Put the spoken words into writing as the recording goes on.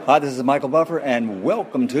Hi, this is Michael Buffer, and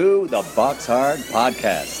welcome to the Box Hard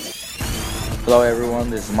Podcast. Hello, everyone.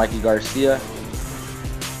 This is Mikey Garcia.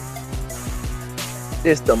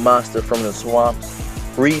 This the monster from the swamps,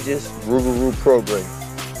 Regis Rougarou Prograis.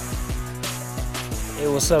 Hey,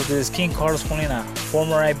 what's up? This is King Carlos Molina,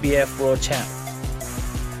 former IBF world champ.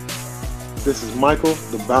 This is Michael,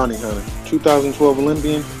 the Bounty Hunter, 2012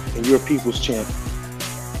 Olympian and your people's champ.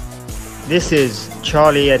 This is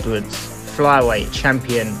Charlie Edwards, flyweight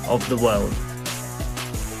champion of the world.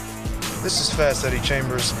 This is Fast Eddie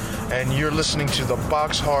Chambers, and you're listening to the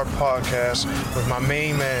Box Hard Podcast with my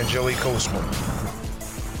main man, Joey Coastman.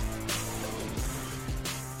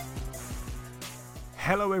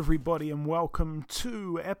 Hello everybody and welcome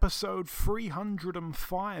to episode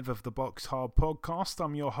 305 of the Box Hard Podcast.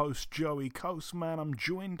 I'm your host Joey Coastman. I'm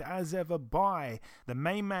joined as ever by the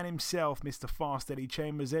main man himself, Mr. Fast Eddie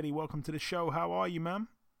Chambers. Eddie, welcome to the show. How are you, man?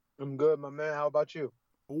 I'm good, my man. How about you?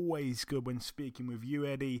 Always good when speaking with you,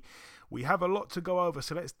 Eddie. We have a lot to go over,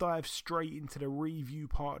 so let's dive straight into the review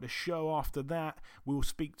part of the show. After that, we'll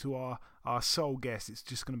speak to our sole guest. It's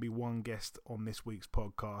just going to be one guest on this week's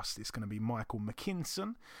podcast. It's going to be Michael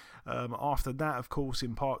McKinson. After that, of course,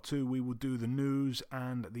 in part two, we will do the news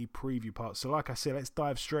and the preview part. So like I said, let's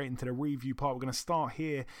dive straight into the review part. We're going to start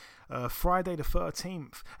here Friday the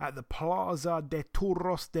 13th at the Plaza de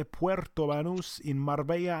Toros de Puerto Banús in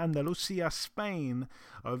Marbella, Andalusia, Spain,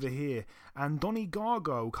 over here. And Donny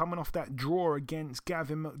Gargo coming off that draw against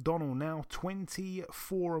Gavin McDonnell, now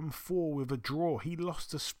 24-4 with a draw. He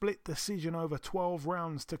lost a split decision over 12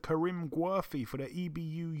 rounds to Karim Guerfi for the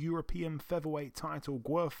EBU European Featherweight title.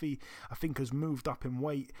 Guerfi, I think, has moved up in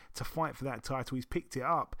weight to fight for that title. He's picked it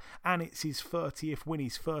up, and it's his 30th win.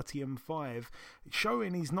 He's 30-5,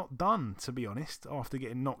 showing he's not done, to be honest, after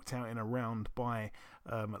getting knocked out in a round by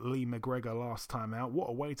Lee McGregor last time out. What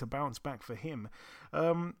a way to bounce back for him.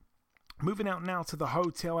 Moving out now to the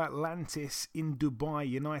Hotel Atlantis in Dubai,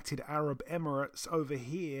 United Arab Emirates. Over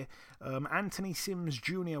here, Anthony Sims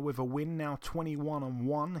Jr. with a win, now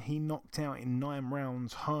 21-1. He knocked out in 9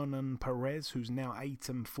 rounds Hernan Perez, who's now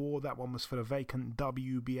 8-4. That one was for the vacant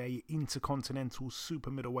WBA Intercontinental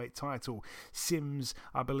Super Middleweight title. Sims,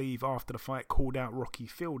 I believe, after the fight, called out Rocky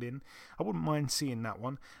Fielding. I wouldn't mind seeing that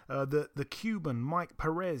one. The Cuban Mike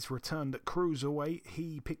Perez returned at cruiserweight.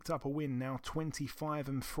 He picked up a win, now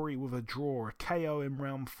 25-3 with a draw. A KO in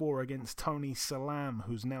round 4 against Tony Salam,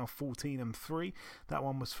 who's now 14-3. That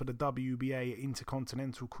one was for the WBA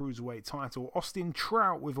Intercontinental Cruiserweight title. Austin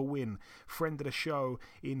Trout with a win, friend of the show,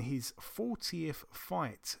 in his 40th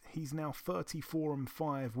fight. He's now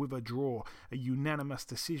 34-5 with a draw. A unanimous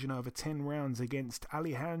decision over 10 rounds against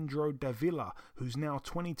Alejandro Davila, who's now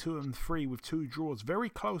 22-3 with 2 draws. Very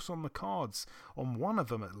close on the cards, on one of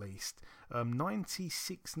them at least.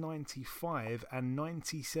 96-95 and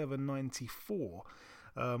 97-94.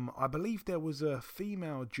 I believe there was a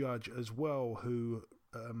female judge as well who,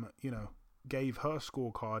 gave her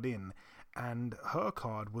scorecard in, and her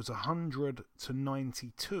card was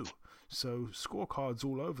 100-92. So scorecards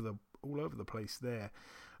all over the place there.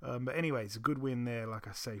 But anyways, a good win there, like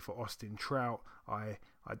I say, for Austin Trout. I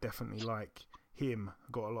definitely like him.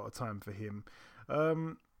 Got a lot of time for him.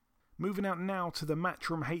 Moving out now to the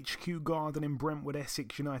Matchroom HQ Garden in Brentwood,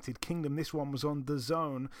 Essex, United Kingdom. This one was on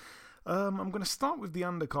DAZN. I'm going to start with the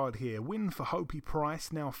undercard here. Win for Hopey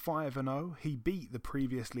Price, now 5-0. He beat the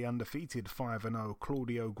previously undefeated 5-0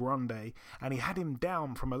 Claudio Grande, and he had him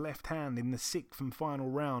down from a left hand in the 6th and final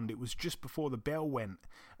round. It was just before the bell went.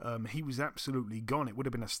 He was absolutely gone. It would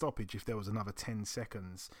have been a stoppage if there was another 10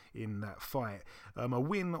 seconds in that fight. A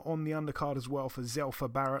win on the undercard as well for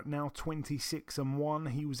Zelfa Barrett, now 26-1.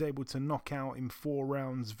 He was able to knock out in 4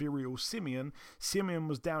 rounds Viral Simeon. Simeon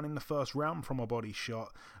was down in the first round from a body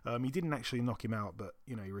shot. He didn't actually knock him out, but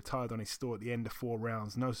he retired on his store at the end of 4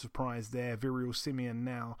 rounds. No surprise there. Viral Simeon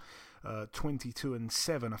now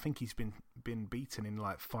 22-7. I think he's been beaten in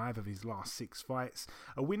like 5 of his last 6 fights.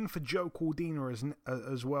 A win for Joe Cordina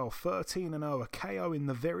as well, 13-0. A KO in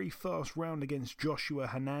the very first round against Joshua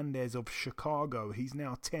Hernandez of Chicago. He's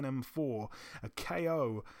now 10-4. A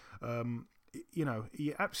KO.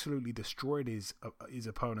 He absolutely destroyed his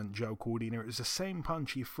opponent, Joe Cordina. It was the same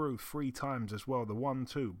punch he threw 3 times as well. The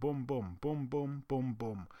 1-2, boom, boom, boom, boom, boom,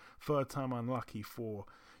 boom. Third time unlucky for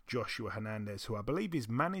Joshua Hernandez, who I believe is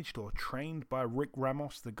managed or trained by Rick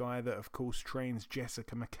Ramos, the guy that, of course, trains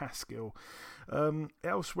Jessica McCaskill.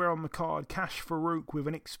 Elsewhere on the card, Cash Farouk with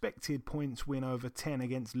an expected points win over 10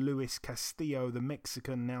 against Luis Castillo, the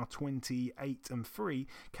Mexican, now 28-3.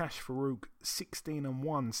 Cash Farouk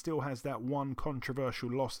 16-1, still has that one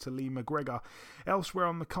controversial loss to Lee McGregor. Elsewhere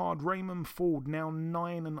on the card, Raymond Ford now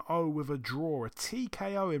 9-0 with a draw, a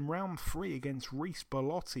TKO in round 3 against Reece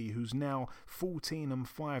Bellotti, who's now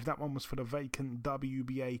 14-5. That one was for the vacant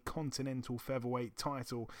WBA Continental Featherweight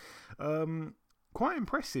title. Quite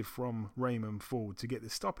impressive from Raymond Ford to get the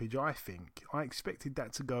stoppage, I think. I expected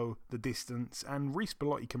that to go the distance, and Reece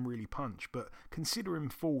Bellotti can really punch, but considering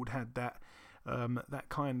Ford had that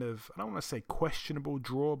kind of, I don't want to say questionable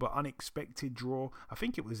draw, but unexpected draw, I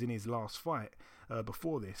think it was in his last fight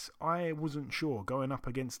before this, I wasn't sure going up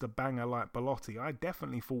against a banger like Bellotti. I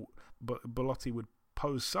definitely thought Bellotti would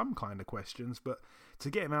pose some kind of questions, but to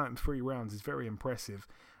get him out in 3 rounds is very impressive.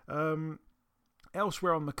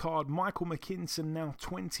 Elsewhere on the card, Michael McKinson now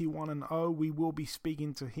 21-0. We will be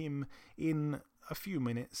speaking to him in a few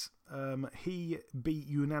minutes. He beat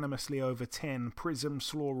unanimously over 10 Prism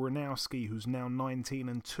Slaw Ranowski, who's now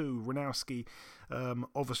 19-2. Ranowski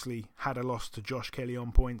obviously had a loss to Josh Kelly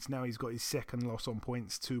on points. Now he's got his second loss on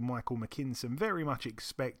points to Michael McKinson. Very much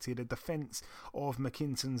expected. A defense of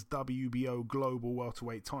McKinson's WBO Global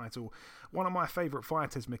Welterweight title. One of my favourite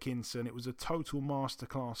fighters, McKinson. It was a total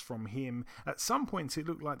masterclass from him. At some points it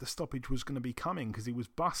looked like the stoppage was going to be coming because he was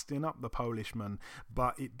busting up the Polishman,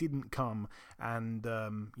 but it didn't come. And,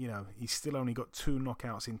 he's still only got 2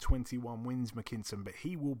 knockouts in 21 wins, McKinson, but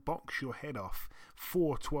he will box your head off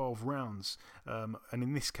for 12 rounds, and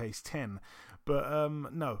in this case 10. But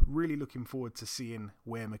no, really looking forward to seeing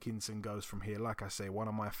where McKinson goes from here. Like I say, one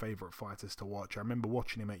of my favourite fighters to watch. I remember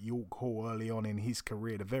watching him at York Hall early on in his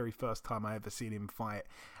career, the very first time I ever seen him fight,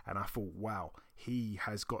 and I thought, wow, he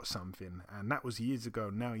has got something. And that was years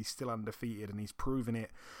ago. Now he's still undefeated and he's proven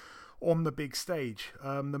it on the big stage.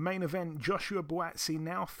 The main event, Joshua Buatsi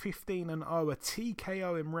now 15-0, a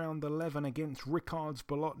TKO in round 11 against Ricards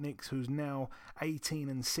Bolotniks, who's now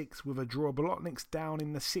 18-6 with a draw. Bolotniks down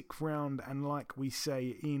in the 6th round, and like we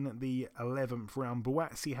say, in the 11th round.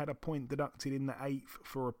 Buatsi had a point deducted in the 8th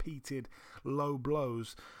for repeated low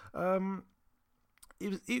blows.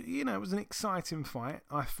 It was an exciting fight.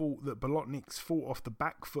 I thought that Bolotniks fought off the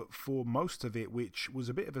back foot for most of it, which was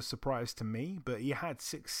a bit of a surprise to me, but he had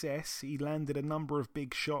success. He landed a number of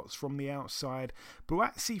big shots from the outside.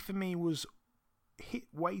 Buatsi, for me, was hit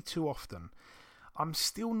way too often. I'm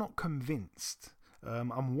still not convinced.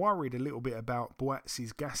 I'm worried a little bit about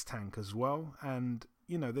Buatsi's gas tank as well, and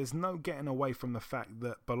there's no getting away from the fact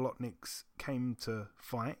that Bolotniks came to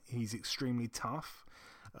fight. He's extremely tough.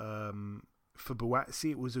 For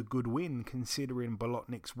Buatsi, it was a good win considering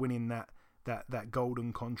Bolotniks winning that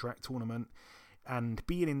golden contract tournament and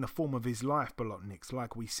being in the form of his life. Bolotniks,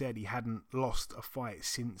 like we said, he hadn't lost a fight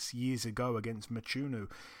since years ago against Machunu.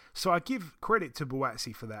 So I give credit to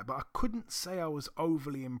Buatsi for that, but I couldn't say I was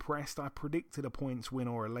overly impressed. I predicted a points win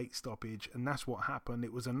or a late stoppage, and that's what happened.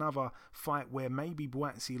 It was another fight where maybe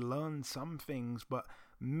Buatsi learned some things, but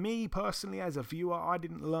me personally as a viewer, I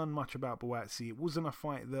didn't learn much about Buatsi. It wasn't a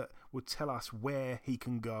fight that would tell us where he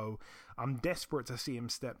can go. I'm desperate to see him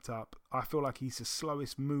stepped up. I feel like he's the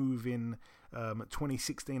slowest move in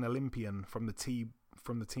 2016 Olympian from the Team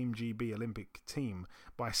GB Olympic team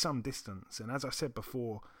by some distance. And as I said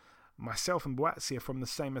before, myself and Buatsi are from the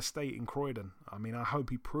same estate in Croydon. I mean, I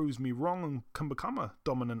hope he proves me wrong and can become a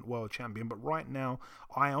dominant world champion. But right now,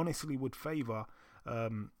 I honestly would favour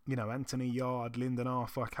Anthony Yard, Lyndon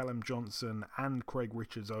Arthur, Callum Johnson and Craig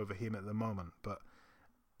Richards over him at the moment. But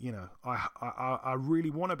I really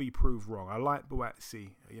want to be proved wrong. I like Buatsi.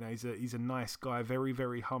 He's a nice guy, very,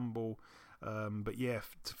 very humble. But yeah,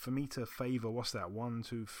 for me to favour, 1,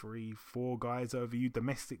 2, 3, 4 guys over you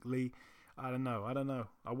domestically, I don't know.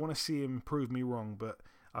 I want to see him prove me wrong, but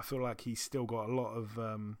I feel like he's still got a lot of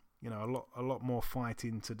a lot more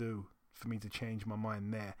fighting to do for me to change my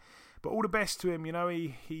mind there. But all the best to him.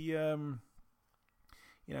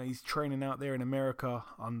 He's training out there in America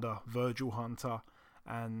under Virgil Hunter,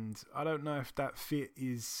 and I don't know if that fit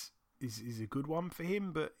is a good one for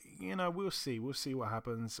him, but we'll see what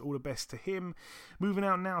happens. All the best to him. Moving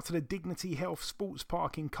out now to the Dignity Health Sports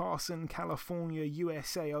Park in Carson, California,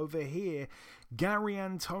 USA. Over here, Gary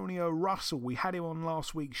Antonio Russell, we had him on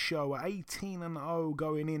last week's show, 18-0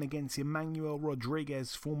 going in against Emmanuel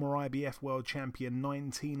Rodriguez, former IBF world champion,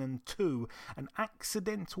 19-2. An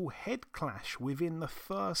accidental head clash within the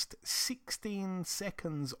first 16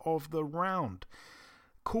 seconds of the round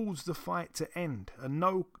caused the fight to end. A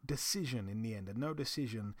no decision in the end,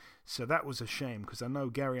 so that was a shame, because I know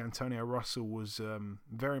Gary Antonio Russell was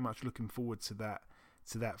very much looking forward to that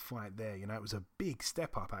fight there. It was a big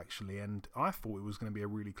step up actually, and I thought it was going to be a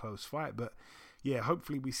really close fight, but yeah,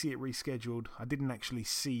 hopefully we see it rescheduled. I didn't actually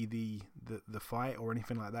see the fight or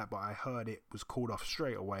anything like that, but I heard it was called off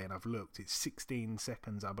straight away, and I've looked. It's 16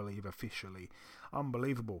 seconds, I believe, officially.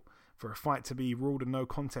 Unbelievable. For a fight to be ruled a no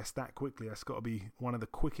contest that quickly, that's got to be one of the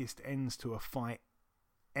quickest ends to a fight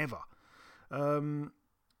ever.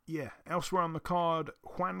 Yeah, elsewhere on the card,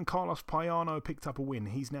 Juan Carlos Payano picked up a win.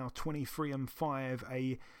 He's now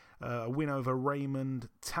 23-5, a win over Raymond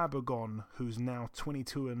Tabagon, who's now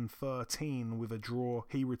 22-13 with a draw.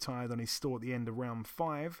 He retired on his store at the end of round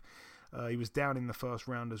 5. He was down in the first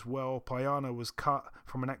round as well. Payano was cut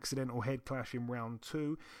from an accidental head clash in round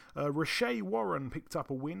 2. Rashay Warren picked up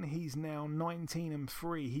a win. He's now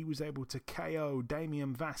 19-3. He was able to KO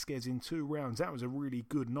Damian Vasquez in 2 rounds. That was a really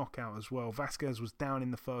good knockout as well. Vasquez was down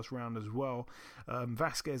in the first round as well.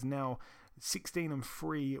 Vasquez now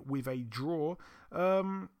 16-3 with a draw.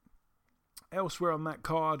 Elsewhere on that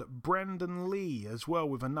card, Brandon Lee as well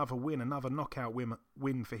with another win, another knockout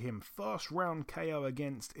win for him. First round KO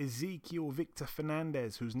against Ezekiel Victor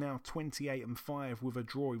Fernandez, who's now 28-5 with a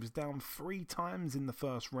draw. He was down 3 times in the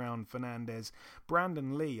first round, Fernandez.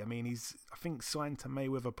 Brandon Lee, I mean, he's, I think, signed to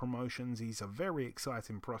Mayweather Promotions. He's a very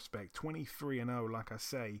exciting prospect, 23-0, like I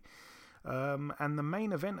say. And the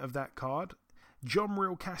main event of that card, John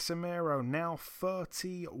Real Casimero, now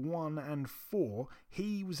 31-4.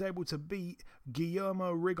 He was able to beat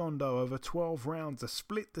Guillermo Rigondeaux over 12 rounds, a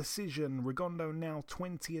split decision. Rigondeaux now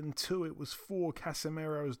 20-2. It was for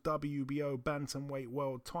Casimero's WBO bantamweight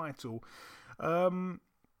world title. I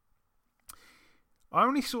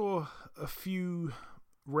only saw a few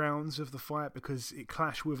rounds of the fight because it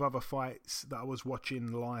clashed with other fights that I was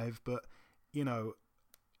watching live, but you know,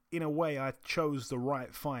 in a way, I chose the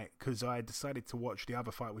right fight because I decided to watch the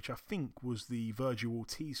other fight, which I think was the Virgil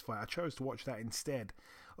Ortiz fight. I chose to watch that instead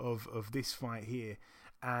of this fight here.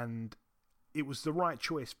 And it was the right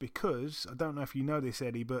choice because, I don't know if you know this,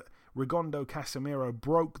 Eddie, but Rigondeaux Casimero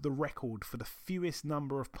broke the record for the fewest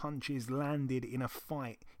number of punches landed in a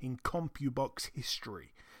fight in CompuBox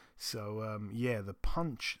history. So, yeah, the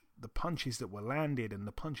punches that were landed and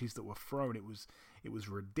the punches that were thrown, it was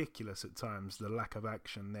ridiculous at times, the lack of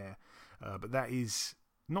action there. But that is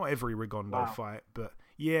not every Rigondeaux fight. But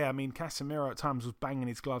yeah, I mean, Casimero at times was banging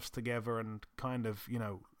his gloves together and kind of, you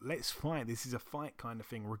know, let's fight. This is a fight kind of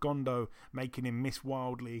thing. Rigondeaux making him miss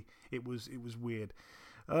wildly. It was weird.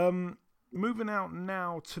 Moving out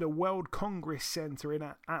now to the World Congress Center in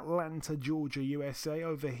Atlanta, Georgia, USA.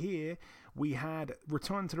 Over here, we had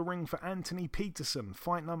return to the ring for Anthony Peterson,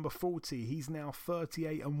 fight number 40. He's now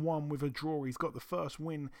 38-1 with a draw. He's got the first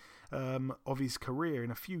win of his career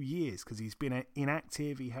in a few years because he's been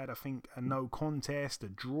inactive. He had, I think, a no contest, a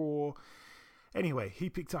draw. Anyway, he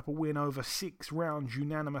picked up a win over 6 rounds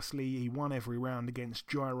unanimously. He won every round against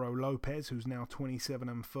Jairo Lopez, who's now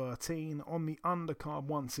 27-13. On the undercard,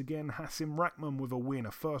 once again, Hasim Rahman with a win,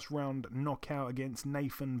 a first round knockout against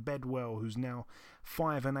Nathan Bedwell, who's now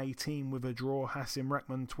 5-18 with a draw. Hasim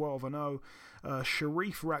Rahman 12-0.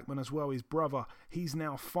 Sharif Rahman as well, his brother, he's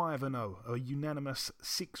now 5-0. A unanimous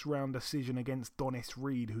 6-round decision against Donis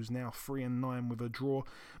Reed, who's now 3-9 with a draw.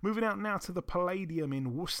 Moving out now to the Palladium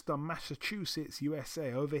in Worcester, Massachusetts,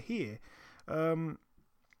 USA. Over here,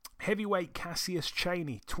 heavyweight Cassius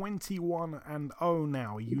Chaney, 21-0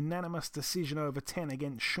 now. A unanimous decision over 10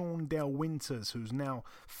 against Sean Dell Winters, who's now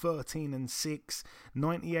 13-6,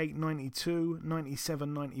 98-92,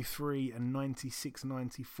 97-93, and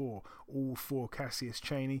 96-94. All for Cassius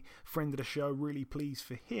Chaney. Friend of the show, really pleased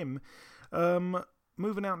for him.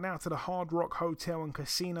 Moving out now to the Hard Rock Hotel and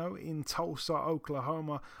Casino in Tulsa,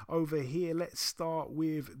 Oklahoma. Over here, let's start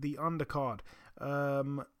with the undercard.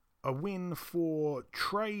 A win for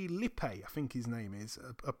Trey Lippe, I think his name is,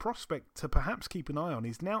 a prospect to perhaps keep an eye on.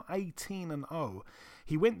 He's now 18-0.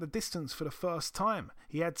 He went the distance for the first time.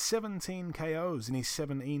 He had 17 KOs in his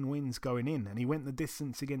 17 wins going in, and he went the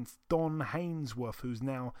distance against Don Hainsworth, who's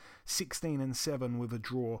now 16-7 with a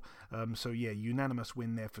draw. So yeah, unanimous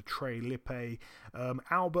win there for Trey Lippe.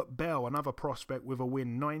 Albert Bell, another prospect with a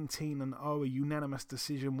win, 19-0, a unanimous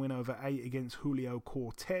decision win over 8 against Julio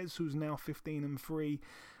Cortez, who's now 15-3.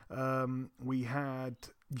 We had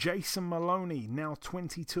Jason Maloney, now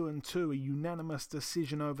 22-2, a unanimous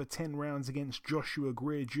decision over 10 rounds against Joshua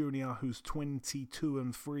Greer Jr., who's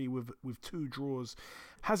 22-3 with 2 draws.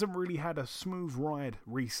 Hasn't really had a smooth ride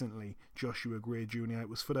recently, Joshua Greer Jr. It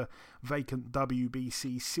was for the vacant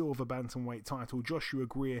WBC silver bantamweight title. Joshua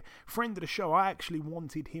Greer, friend of the show, I actually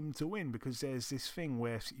wanted him to win because there's this thing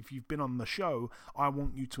where if you've been on the show, I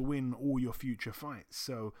want you to win all your future fights.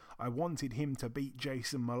 So I wanted him to beat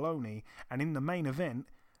Jason Maloney, and in the main event,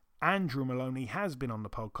 Andrew Maloney has been on the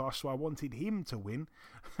podcast, so I wanted him to win.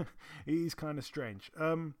 It is kind of strange.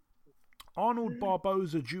 Arnold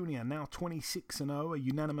Barboza Jr., now 26-0, a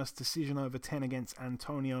unanimous decision over 10 against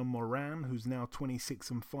Antonio Moran, who's now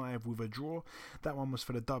 26-5 with a draw. That one was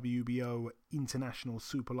for the WBO International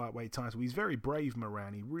Super Lightweight title. He's very brave,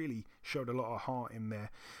 Moran. He really showed a lot of heart in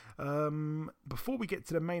there. Before we get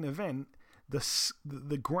to the main event,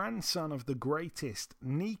 the grandson of the greatest,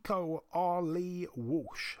 Nico Ali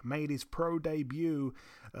Walsh, made his pro debut.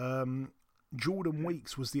 Jordan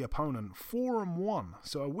Weeks was the opponent, 4-1,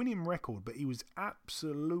 so a winning record, but he was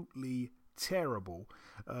absolutely terrible.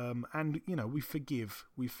 And you know, we forgive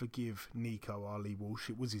Nico Ali Walsh.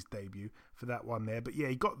 It was his debut for that one there, but yeah,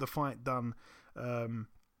 he got the fight done.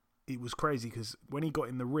 It was crazy because when he got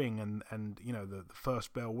in the ring and you know the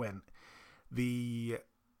first bell went, the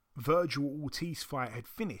Virgil Ortiz fight had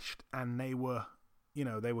finished, and they were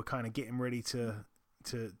kind of getting ready to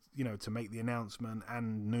make the announcement,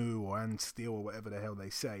 and Steele or whatever the hell they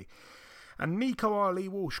say. And Nico Ali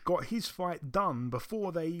Walsh got his fight done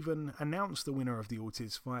before they even announced the winner of the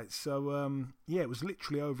Ortiz fight. So it was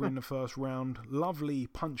literally over in the first round. Lovely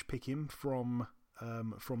punch picking from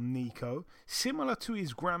Nico, similar to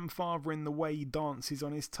his grandfather in the way he dances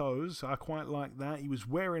on his toes. I quite like that. He was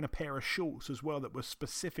wearing a pair of shorts as well that were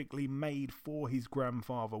specifically made for his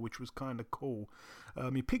grandfather, which was kind of cool.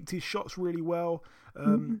 He picked his shots really well.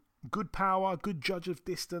 Good power, good judge of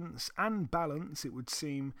distance and balance, it would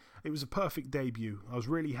seem. It was a perfect debut. I was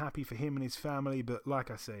really happy for him and his family, but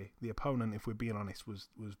like I say, the opponent, if we're being honest, was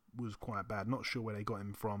quite bad. Not sure where they got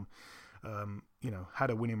him from.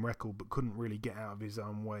 Had a winning record but couldn't really get out of his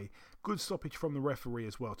own way. Good stoppage from the referee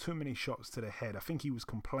as well. Too many shots to the head. I think he was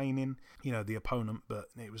complaining, the opponent, but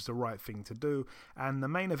it was the right thing to do. And the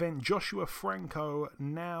main event, Joshua Franco,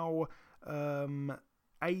 now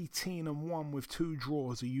 18-1 with 2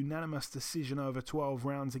 draws, a unanimous decision over 12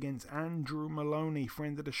 rounds against Andrew Maloney,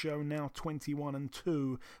 friend of the show, now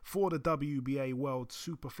 21-2 for the WBA World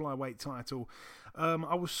Super Flyweight title.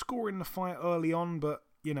 I was scoring the fight early on, but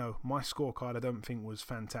my scorecard I don't think was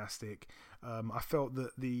fantastic. I felt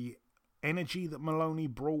that the energy that Maloney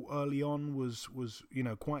brought early on was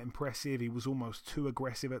quite impressive. He was almost too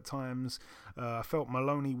aggressive at times. I felt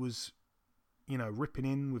Maloney was ripping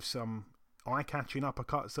in with some eye-catching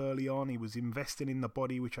uppercuts early on. He was investing in the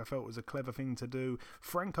body, which I felt was a clever thing to do.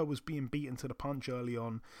 Franco was being beaten to the punch early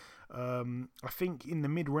on. I think in the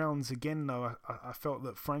mid-rounds again, though, I felt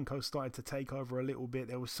that Franco started to take over a little bit.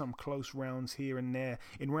 There was some close rounds here and there.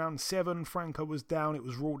 In round 7, Franco was down. It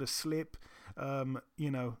was ruled a slip, and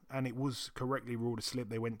it was correctly ruled a slip.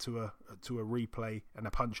 They went to a replay, and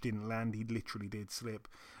the punch didn't land. He literally did slip.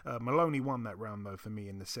 Maloney won that round, though, for me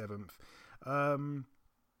in the 7th.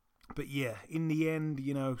 But yeah, in the end,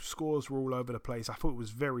 scores were all over the place. I thought it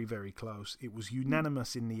was very, very close. It was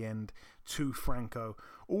unanimous in the end to Franco.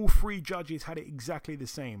 All 3 judges had it exactly the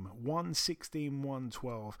same, 116,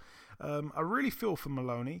 112. I really feel for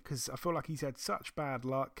Maloney because I feel like he's had such bad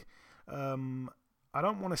luck. I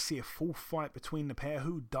don't want to see a full fight between the pair.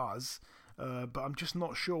 Who does? But I'm just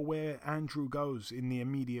not sure where Andrew goes in the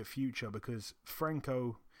immediate future because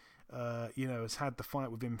Franco has had the fight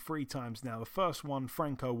with him 3 times now. The first one,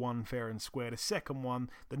 Franco won fair and square. The second one,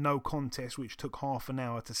 the no contest, which took half an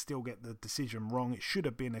hour to still get the decision wrong. It should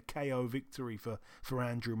have been a KO victory for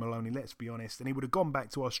Andrew Maloney, let's be honest. And he would have gone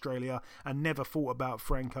back to Australia and never thought about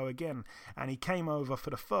Franco again. And he came over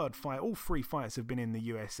for the 3rd fight. All 3 fights have been in the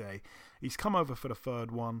USA. He's come over for the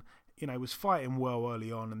 3rd one. He was fighting well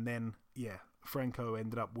early on, and then, Franco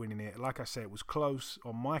ended up winning it. Like I say, it was close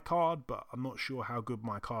on my card, but I'm not sure how good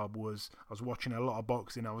my card was. I was watching a lot of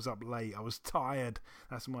boxing. I was up late. I was tired.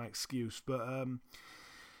 That's my excuse. But, I'm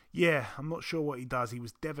not sure what he does. He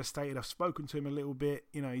was devastated. I've spoken to him a little bit.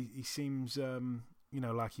 He seems,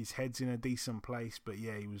 like his head's in a decent place. But,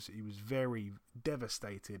 yeah, he was very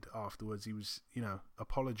devastated afterwards. He was,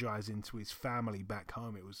 apologising to his family back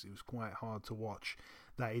home. It was quite hard to watch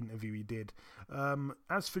that interview he did.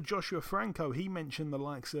 As for Joshua Franco, he mentioned the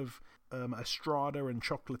likes of Estrada and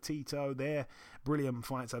Chocolatito. They're brilliant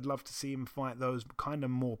fights. I'd love to see him fight those kind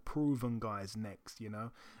of more proven guys next,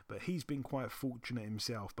 But he's been quite fortunate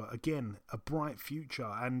himself. But again, a bright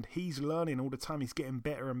future, and he's learning all the time. He's getting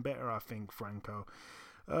better and better, I think, Franco.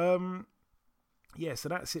 So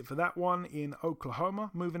that's it for that one in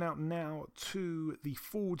Oklahoma. Moving out now to the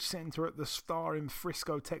Ford Center at the Star in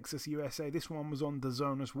Frisco, Texas, USA. This one was on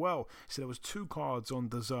DAZN as well. So there was 2 cards on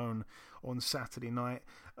DAZN on Saturday night.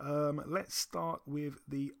 Let's start with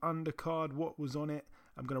the undercard. What was on it?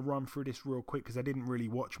 I'm going to run through this real quick because I didn't really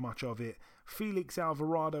watch much of it. Felix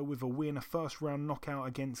Alvarado with a win, a first-round knockout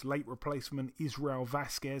against late replacement Israel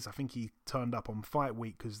Vasquez. I think he turned up on fight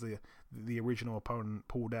week because the original opponent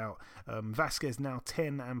pulled out. Vasquez now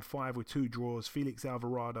 10-5 with 2 draws. Felix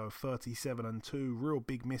Alvarado 37-2. Real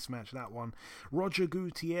big mismatch, that one. Roger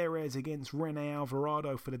Gutierrez against Rene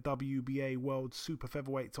Alvarado for the WBA World Super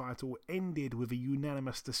Featherweight title ended with a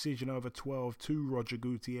unanimous decision over 12 to Roger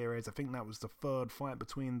Gutierrez. I think that was the third fight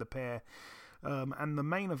between the pair. And the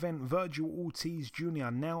main event, Virgil Ortiz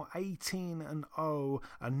Jr., now 18-0.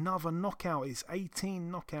 Another knockout. It's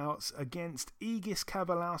 18 knockouts against Egis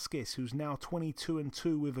Kavalauskas, who's now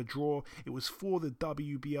 22-2 with a draw. It was for the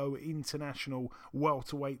WBO International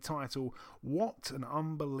Welterweight title. What an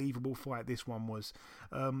unbelievable fight this one was.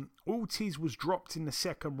 Ortiz was dropped in the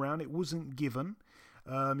second round. It wasn't given.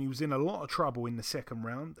 He was in a lot of trouble in the second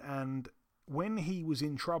round, and when he was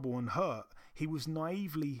in trouble and hurt, he was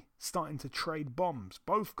naively starting to trade bombs.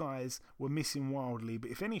 Both guys were missing wildly,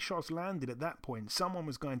 but if any shots landed at that point, someone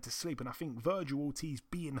was going to sleep, and I think Virgil Ortiz,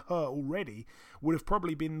 being hurt already, would have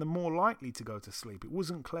probably been the more likely to go to sleep. It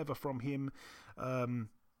wasn't clever from him.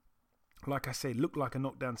 Like I said, looked like a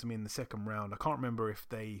knockdown to me in the second round. I can't remember if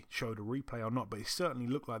they showed a replay or not, but it certainly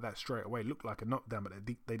looked like that straight away. It looked like a knockdown, but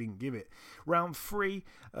they didn't give it. Round 3,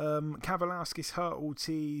 Kavalauskas hurt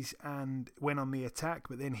Ortiz and went on the attack,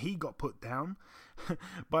 but then he got put down.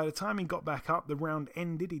 By the time he got back up, the round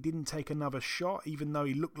ended. He didn't take another shot, even though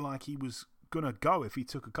he looked like he was going to go if he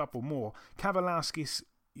took a couple more. Kavalauskas,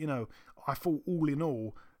 I thought all in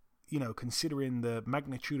all, considering the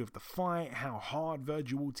magnitude of the fight, how hard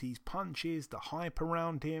Virgil Ortiz punches, the hype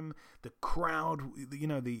around him, the crowd,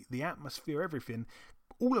 the atmosphere, everything,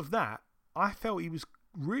 all of that, I felt he was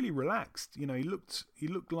really relaxed. He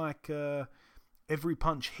looked like every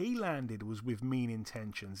punch he landed was with mean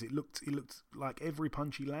intentions. It looked like every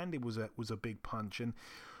punch he landed was a big punch. And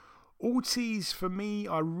Ortiz, for me,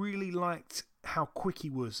 I really liked how quick he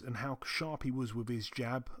was and how sharp he was with his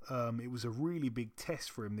jab. It was a really big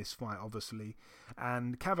test for him, this fight, obviously.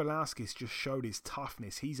 And Kavalauskas just showed his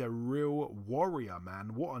toughness. He's a real warrior,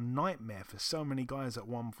 man. What a nightmare for so many guys at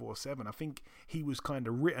 147. I think he was kind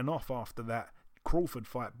of written off after that Crawford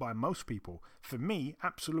fight by most people. For me,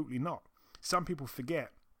 absolutely not. Some people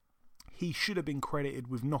forget he should have been credited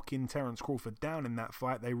with knocking Terence Crawford down in that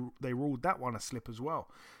fight. They ruled that one a slip as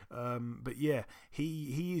well. But yeah,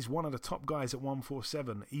 he is one of the top guys at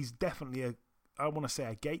 147. He's definitely I want to say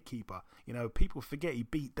a gatekeeper. People forget he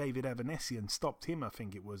beat David Avanesi and stopped him, I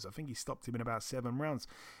think he stopped him in about 7 rounds.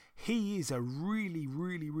 He is a really,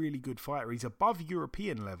 really, really good fighter. He's above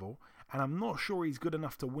European level, and I'm not sure he's good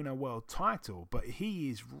enough to win a world title, but he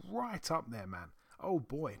is right up there, man. Oh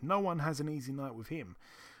boy, no one has an easy night with him.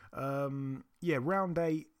 Round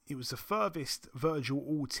 8, it was the furthest Virgil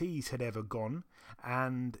Ortiz had ever gone,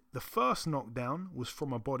 and the first knockdown was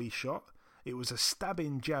from a body shot. It was a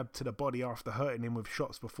stabbing jab to the body after hurting him with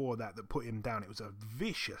shots before that put him down. It was a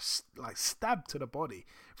vicious, stab to the body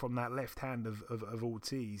from that left hand of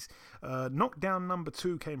Ortiz. Knockdown number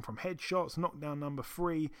 2 came from headshots. Knockdown number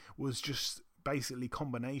 3 was just basically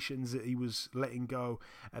combinations that he was letting go,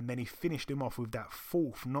 and then he finished him off with that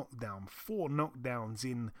 4th knockdown. 4 knockdowns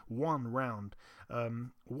in 1 round.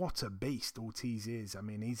 What a beast Ortiz is. I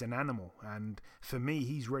mean, he's an animal, and for me,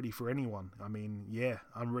 he's ready for anyone. I mean, yeah,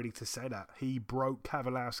 I'm ready to say that. He broke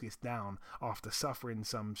Kavalauskas down after suffering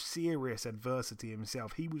some serious adversity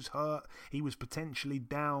himself. He was hurt, he was potentially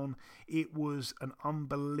down. It was an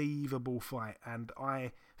unbelievable fight, and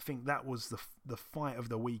I think that was the fight of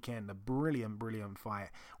the weekend. A brilliant fight.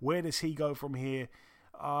 Where does he go from here?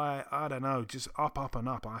 I don't know, just up and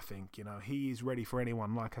up. I think he is ready for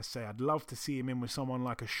anyone. Like I say, I'd love to see him in with someone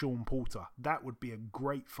like a Sean Porter. That would be a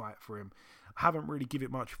great fight for him. I haven't really given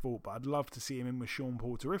it much thought, but I'd love to see him in with Sean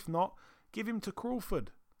Porter. If not, give him to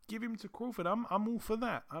Crawford. I'm all for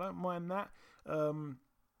that. I don't mind that.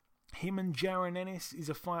 Him and Jaron Ennis is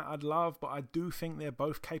a fight I'd love, but I do think they're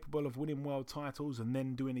both capable of winning world titles and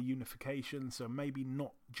then doing a unification, so maybe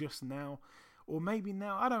not just now. Or maybe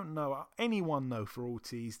now, I don't know. Anyone though for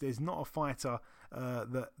Ortiz, there's not a fighter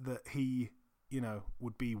that he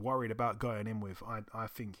would be worried about going in with. I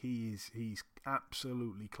think he's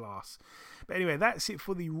absolutely class. But anyway, that's it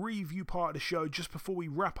for the review part of the show. Just before we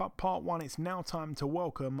wrap up part 1, it's now time to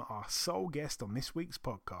welcome our sole guest on this week's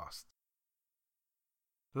podcast.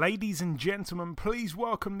 Ladies and gentlemen, please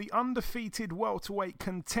welcome the undefeated welterweight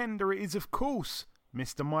contender. It is, of course,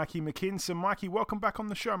 Mr. Mikey McKinson. Mikey, welcome back on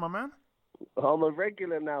the show, my man. I'm a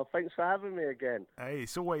regular now. Thanks for having me again. Hey,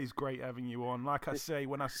 it's always great having you on. Like I say,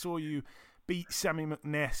 when I saw you beat Sammy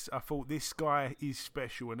McNess. I thought this guy is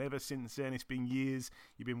special, and ever since then, it's been years.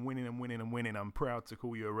 You've been winning and winning and winning. I'm proud to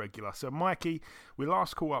call you a regular. So, Mikey, we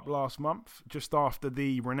last caught up last month, just after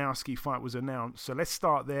the Ranowski fight was announced. So let's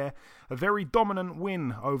start there. A very dominant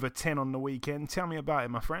win over 10 on the weekend. Tell me about it,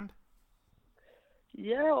 my friend.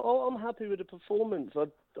 Yeah, I'm happy with the performance.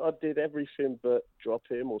 I did everything but drop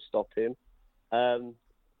him or stop him. I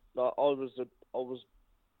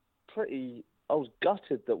was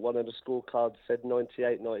gutted that one of the scorecards said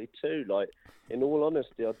 98-92. Like, in all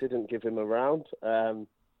honesty, I didn't give him a round. I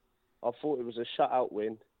thought it was a shutout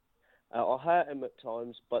win. I hurt him at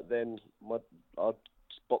times, but then I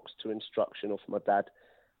boxed to instruction off my dad.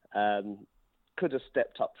 Could have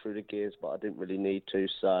stepped up through the gears, but I didn't really need to.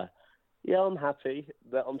 So, yeah, I'm happy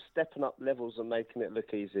that I'm stepping up levels and making it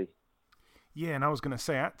look easy. Yeah, and I was going to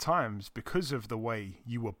say, at times, because of the way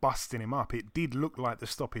you were busting him up, it did look like the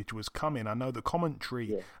stoppage was coming. I know the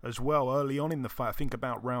commentary as well, early on in the fight, I think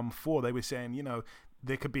about round 4, they were saying, you know,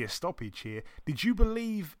 there could be a stoppage here. Did you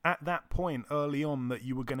believe at that point early on that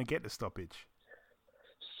you were going to get the stoppage?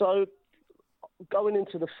 So, going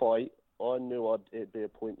into the fight, I knew it'd be a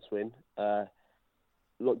points win.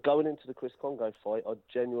 Look, going into the Chris Kongo fight, I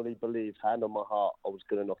genuinely believed, hand on my heart, I was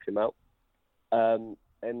going to knock him out.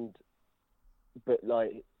 But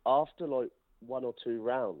like after like 1 or 2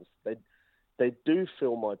 rounds, they do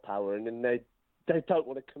feel my power, and then they don't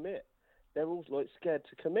want to commit. They're all like scared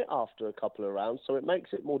to commit after a couple of rounds, so it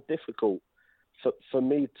makes it more difficult for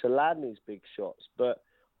me to land these big shots. But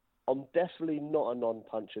I'm definitely not a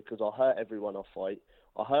non-puncher because I hurt everyone I fight.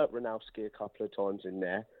 I hurt Ranowski a couple of times in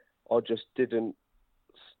there. I just didn't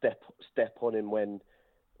step on him when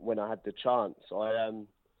I had the chance.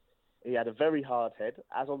 He had a very hard head.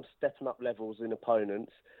 As I'm stepping up levels in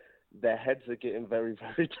opponents, their heads are getting very,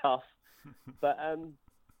 very tough. But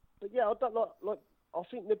yeah, I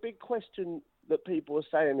think the big question that people are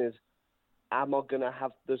saying is, am I going to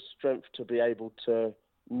have the strength to be able to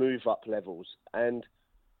move up levels? And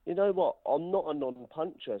you know what? I'm not a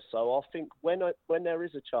non-puncher, so I think when there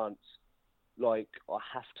is a chance, like I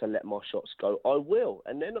have to let my shots go, I will.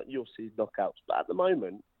 And they're not UFC knockouts, but at the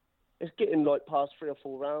moment, it's getting like past 3 or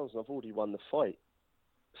 4 rounds and I've already won the fight.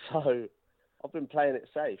 So I've been playing it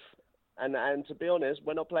safe. And to be honest,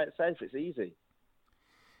 when I play it safe, it's easy.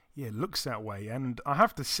 Yeah, it looks that way. And I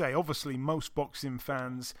have to say, obviously, most boxing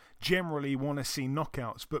fans generally want to see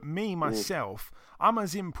knockouts. But me, myself, I'm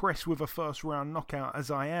as impressed with a first-round knockout as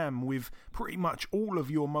I am with pretty much all of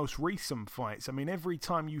your most recent fights. I mean, every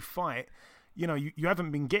time you fight, you know, you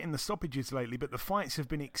haven't been getting the stoppages lately, but the fights have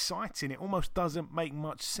been exciting. It almost doesn't make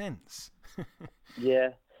much sense.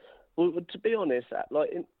 Yeah. Well, to be honest, like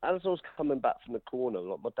as I was coming back from the corner,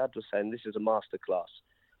 like my dad was saying, this is a masterclass.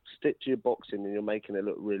 Stick to your boxing and you're making it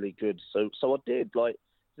look really good. So I did. Like,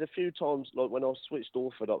 there's a few times, like when I switched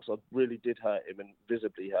orthodox, I really did hurt him and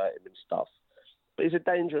visibly hurt him and stuff. But he's a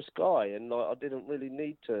dangerous guy, and like I didn't really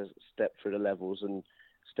need to step through the levels and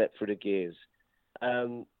step through the gears.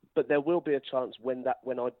 But there will be a chance when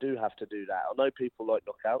I do have to do that. I know people like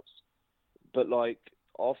knockouts, but like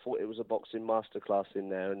I thought it was a boxing masterclass in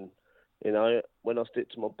there, and you know, when I stick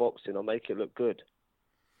to my boxing, I make it look good.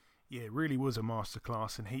 Yeah, it really was a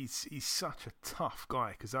masterclass, and he's such a tough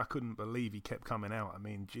guy because I couldn't believe he kept coming out. I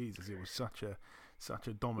mean, Jesus, it was such a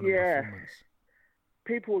dominant performance.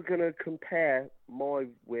 People are going to compare my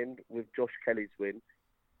win with Josh Kelly's win,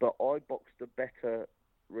 but I boxed a better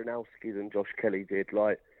Ranowski than Josh Kelly did.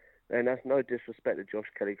 Like, and that's no disrespect to Josh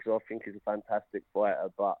Kelly because I think he's a fantastic fighter,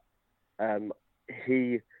 but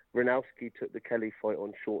Ranowski took the Kelly fight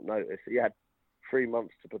on short notice. He had 3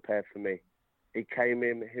 months to prepare for me. He came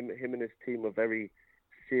in, him and his team were very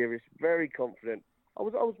serious, very confident. I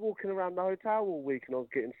was walking around the hotel all week and I was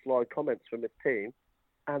getting sly comments from his team,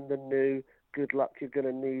 and the new good luck, you're going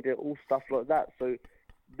to need it, all stuff like that. So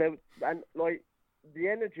like the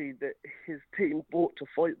energy that his team brought to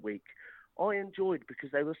fight week, I enjoyed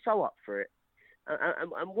because they were so up for it.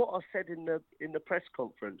 And what I said in the press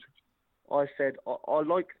conference, I said I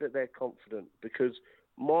like that they're confident because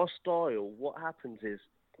my style, what happens is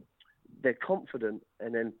they're confident,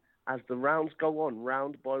 and then as the rounds go on,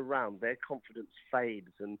 round by round, their confidence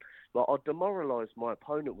fades. And like I demoralised my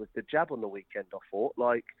opponent with the jab on the weekend. I thought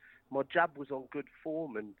like my jab was on good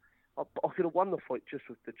form, and I could have won the fight just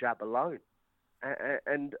with the jab alone.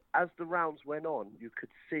 And as the rounds went on, you could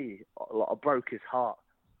see like, I broke his heart.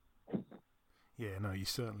 Yeah, no, you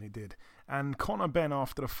certainly did. And Conor Benn,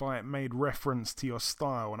 after the fight, made reference to your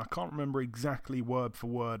style, and I can't remember exactly word for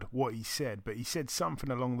word what he said, but he said something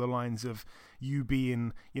along the lines of you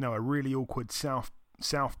being, you know, a really awkward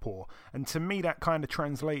southpaw, and to me that kind of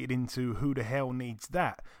translated into who the hell needs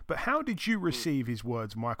that. But how did you receive his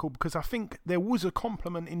words, Michael? Because I think there was a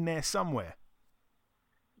compliment in there somewhere.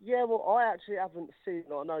 Yeah, well, I actually haven't seen.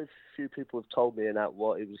 I know a few people have told me about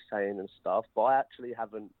what he was saying and stuff, but I actually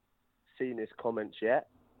haven't seen his comments yet.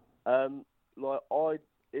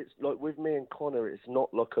 It's like with me and Connor, it's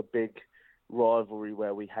not like a big rivalry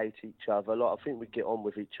where we hate each other. Like, I think we get on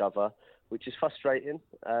with each other, which is frustrating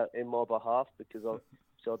in my behalf, because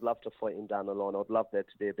I'd love to fight him down the line. I'd love there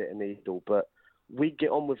to be a bit of needle, but we get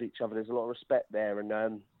on with each other. There's a lot of respect there,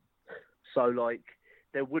 and so like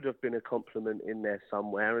there would have been a compliment in there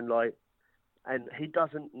somewhere, and he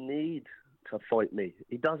doesn't need to fight me.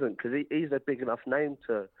 He doesn't, because he's a big enough name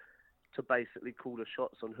to basically call the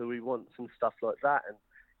shots on who he wants and stuff like that. And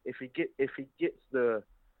if he gets the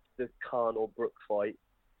Khan or Brook fight,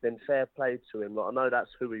 then fair play to him. Like, I know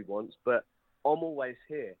that's who he wants, but I'm always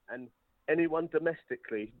here. And anyone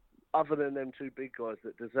domestically, other than them two big guys,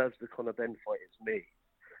 that deserves the Conor Benn fight, it's me.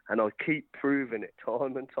 And I keep proving it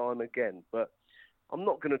time and time again. But I'm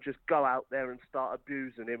not going to just go out there and start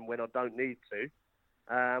abusing him when I don't need to.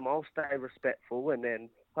 I'll stay respectful, and then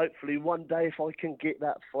hopefully one day if I can get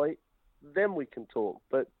that fight, then we can talk.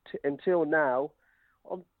 But until now,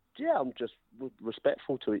 I'm just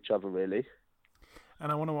respectful to each other, really.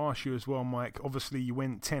 And I want to ask you as well, Mike, obviously you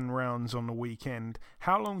went 10 rounds on the weekend.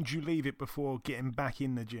 How long do you leave it before getting back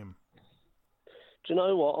in the gym? Do you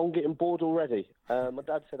know what? I'm getting bored already. My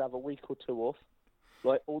dad said have a week or two off.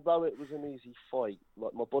 Like, although it was an easy fight,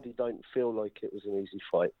 like, my body don't feel like it was an easy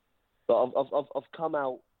fight. But I've come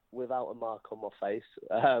out without a mark on my face.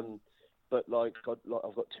 But like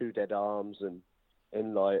I've got 2 dead arms,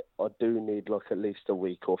 and like I do need like at least a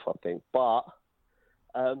week off, I think. But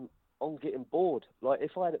I'm getting bored. Like,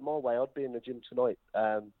 if I had it my way, I'd be in the gym tonight.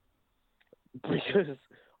 Because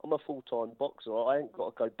I'm a full-time boxer. I ain't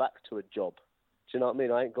got to go back to a job. Do you know what I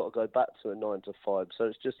mean? I ain't got to go back to a 9 to 5. So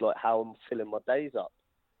it's just like how I'm filling my days up.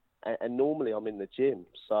 And normally I'm in the gym.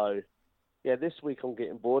 So yeah, this week I'm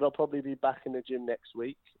getting bored. I'll probably be back in the gym next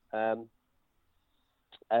week. I'm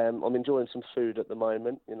enjoying some food at the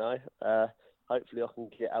moment, you know. Hopefully I can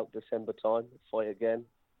get out December time, fight again,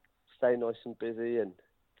 stay nice and busy, and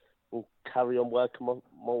we'll carry on working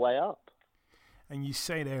my way up. And you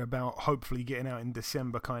say there about hopefully getting out in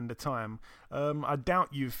December kind of time. I doubt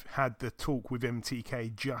you've had the talk with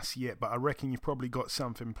MTK just yet, but I reckon you've probably got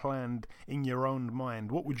something planned in your own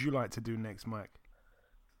mind. What would you like to do next, Mike?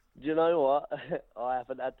 Do you know what? I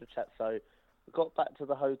haven't had the chat. So I got back to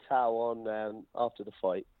the hotel on after the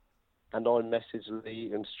fight, and I messaged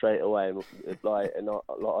Lee and straight away, and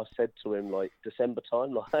I said to him, like, December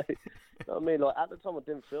time, like, you know what I mean? Like, at the time I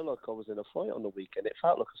didn't feel like I was in a fight on the weekend. It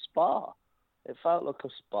felt like a spar. It felt like a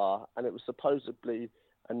spar, and it was supposedly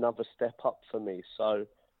another step up for me. So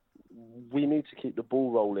we need to keep the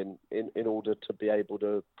ball rolling in order to be able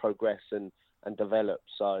to progress and develop.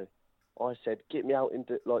 So I said, get me out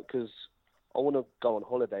because I want to go on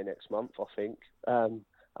holiday next month, I think. I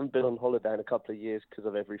haven't been on holiday in a couple of years because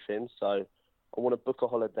of everything. So I want to book a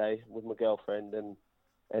holiday with my girlfriend and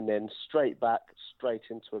then straight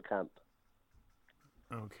into a camp.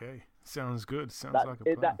 Okay, sounds good. Sounds like a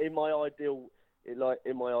plan. In my ideal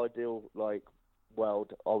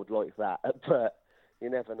world, I would like that. But you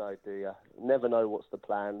never know, do you? Never know what's the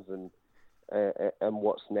plans and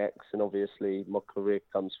what's next. And obviously, my career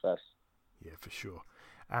comes first. Yeah, for sure.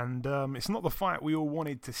 And it's not the fight we all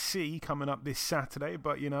wanted to see coming up this Saturday,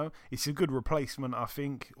 but, you know, it's a good replacement, I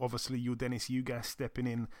think. Obviously, Yordenis Ugas stepping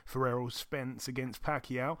in for Errol Spence against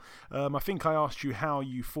Pacquiao. I think I asked you how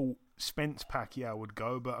you thought Spence-Pacquiao would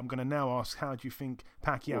go, but I'm going to now ask, how do you think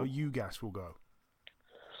Pacquiao-Ugas will go?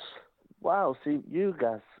 Wow, see,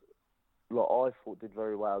 Ugas, like, I thought did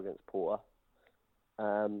very well against Porter.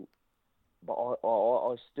 But I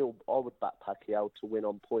would back Pacquiao to win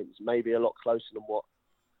on points, maybe a lot closer than what,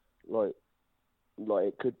 like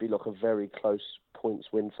it could be like a very close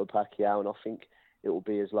points win for Pacquiao, and I think it will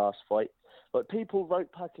be his last fight. But people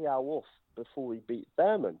wrote Pacquiao off before he beat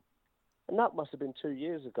Thurman, and that must have been 2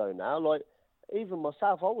 years ago now. Like, even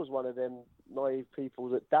myself, I was one of them naive people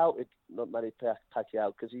that doubted Manny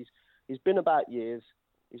Pacquiao, because he's been about years.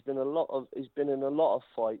 He's been in a lot of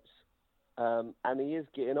fights. And he is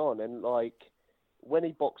getting on. And, like, when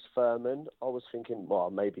he boxed Thurman, I was thinking,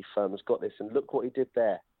 well, maybe Thurman's got this. And look what he did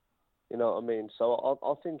there. You know what I mean? So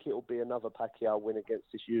I think it'll be another Pacquiao win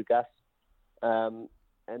against this Ugas.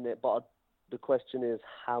 But the question is,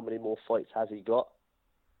 how many more fights has he got?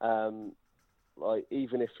 Like,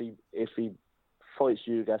 even if he fights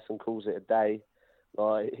Ugas and calls it a day,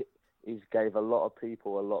 like, he's gave a lot of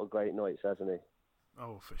people a lot of great nights, hasn't he?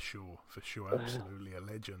 Oh, for sure. Absolutely a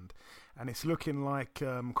legend. And it's looking like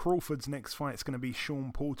Crawford's next fight is going to be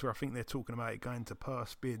Sean Porter. I think they're talking about it going to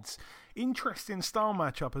purse bids. Interesting style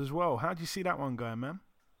matchup as well. How do you see that one going, man?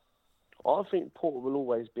 I think Porter will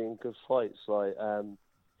always be in good fights. Like,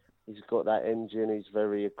 he's got that engine. He's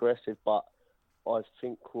very aggressive, but I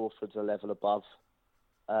think Crawford's a level above.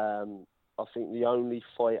 I think the only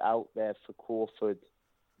fight out there for Crawford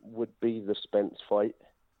would be the Spence fight,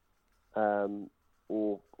 or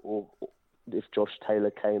if Josh Taylor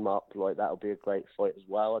came up, like that would be a great fight as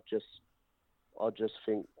well. I just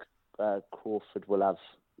think Crawford will have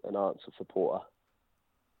an answer for Porter.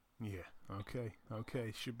 Yeah, okay.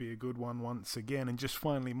 Should be a good one once again. And just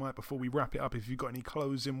finally, Mike, before we wrap it up, if you've got any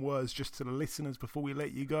closing words just to the listeners before we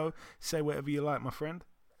let you go, say whatever you like, my friend.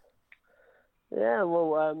 Yeah,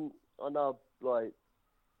 well, I know, like,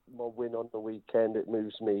 my win on the weekend, it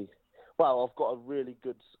moves me. Well, I've got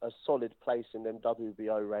a solid place in them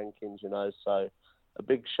WBO rankings, so a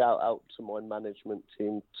big shout out to my management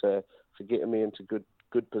team for getting me into good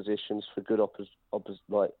positions for good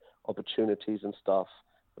opportunities and stuff.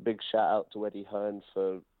 A big shout out to Eddie Hearn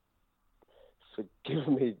for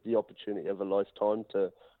giving me the opportunity of a lifetime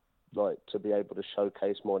to be able to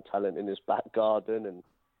showcase my talent in his back garden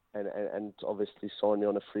and obviously sign me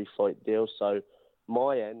on a free fight deal. So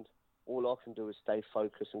my end, all I can do is stay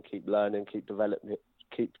focused and keep learning, keep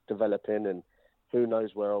developing, and who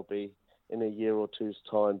knows where I'll be in a year or two's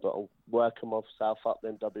time, but I'll work myself up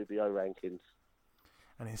them WBO rankings.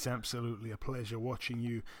 And it's absolutely a pleasure watching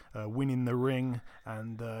you win in the ring.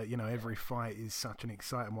 And, every fight is such an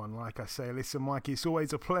exciting one. Like I say, listen, Mikey, it's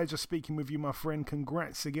always a pleasure speaking with you, my friend.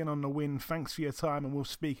 Congrats again on the win. Thanks for your time, and we'll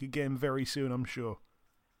speak again very soon, I'm sure.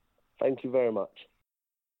 Thank you very much.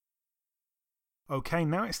 Okay,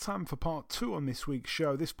 now it's time for part 2 on this week's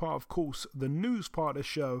show. This part, of course, the news part of the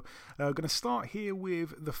show. Going to start here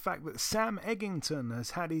with the fact that Sam Eggington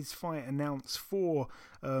has had his fight announced for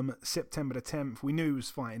September the 10th. We knew he was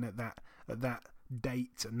fighting at that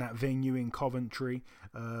date and that venue in Coventry.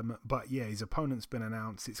 But yeah, his opponent's been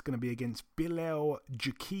announced. It's going to be against Bilal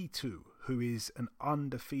Jakitou, who is an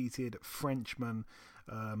undefeated Frenchman.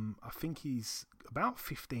 I think he's about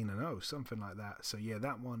 15-0, something like that. So yeah,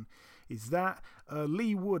 that one is that.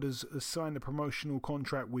 Lee Wood has signed a promotional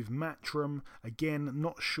contract with Matchroom. Again,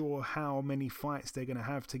 not sure how many fights they're going to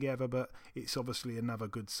have together, but it's obviously another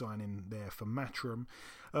good signing there for Matchroom.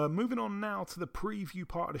 Moving on now to the preview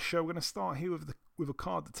part of the show. We're going to start here with a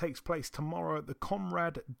card that takes place tomorrow at the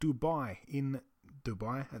Comrade Dubai in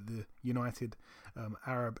Dubai at the United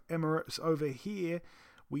Arab Emirates. Over here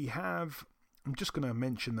we have, I'm just going to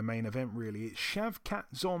mention the main event really. It's Shavkat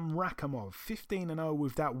Zomrakhamov, 15-0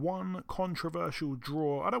 with that one controversial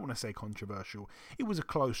draw. I don't want to say controversial. It was a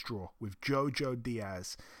close draw with Jojo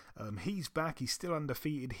Diaz. He's back. He's still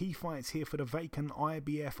undefeated. He fights here for the vacant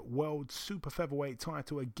IBF World Super Featherweight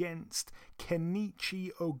title against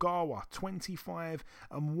Kenichi Ogawa,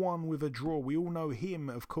 25-1 with a draw. We all know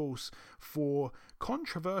him, of course, for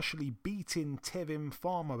controversially beating Tevin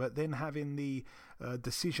Farmer, but then having the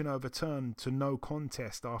decision overturned to no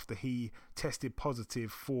contest after he tested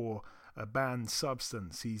positive for a banned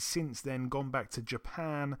substance. He's since then gone back to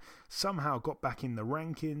Japan, somehow got back in the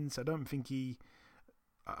rankings. I don't think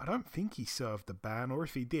he served the ban, or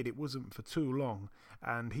if he did, it wasn't for too long.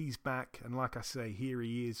 And he's back, and like I say, here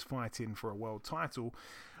he is fighting for a world title.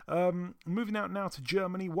 Moving out now to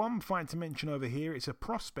Germany, one fight to mention over here. It's a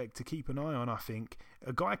prospect to keep an eye on, I think.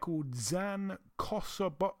 A guy called Zan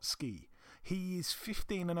Kosobotsky. He is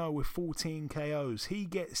 15-0 with 14 KOs. He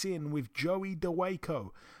gets in with Joey DeWaco,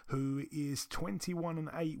 who is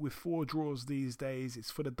 21-8 with 4 draws these days. It's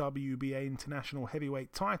for the WBA International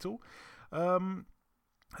Heavyweight title. And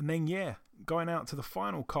then, yeah, going out to the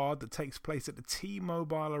final card that takes place at the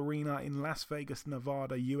T-Mobile Arena in Las Vegas,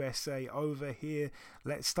 Nevada, USA. Over here,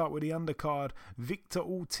 let's start with the undercard. Victor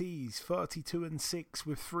Ortiz, 32-6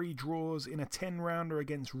 with 3 draws in a 10-rounder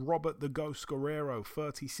against Robert the Ghost Guerrero,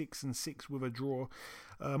 36-6 with a draw.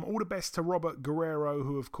 All the best to Robert Guerrero,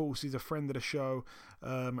 who, of course, is a friend of the show.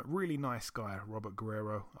 Really nice guy, Robert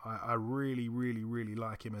Guerrero. I really, really, really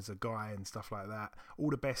like him as a guy and stuff like that.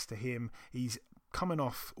 All the best to him. He's coming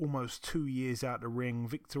off almost 2 years out the ring.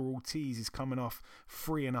 Victor Ortiz is coming off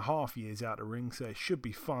 3.5 years out the ring, so it should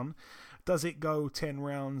be fun. Does it go 10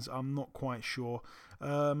 rounds? I'm not quite sure.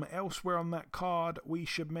 Elsewhere on that card, we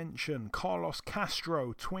should mention Carlos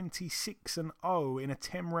Castro, 26-0 in a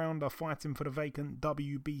 10-rounder fighting for the vacant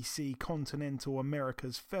WBC Continental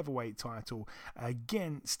Americas featherweight title.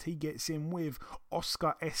 He gets in with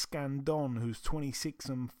Oscar Escandon, who's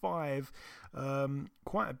 26-5.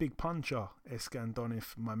 Quite a big puncher, Escandon,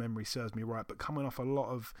 if my memory serves me right, but coming off a lot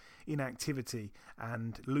of inactivity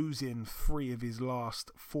and losing 3 of his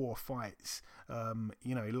last 4 fights.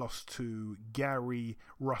 He lost to Gary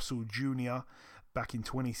Russell Jr. back in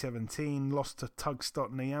 2017, lost to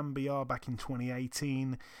Tugstot Nyambia back in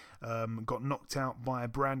 2018, got knocked out by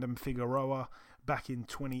Brandon Figueroa back in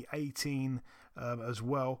 2018 as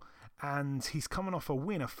well. And he's coming off a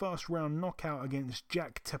win, a first-round knockout against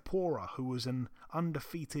Jack Tepora, who was an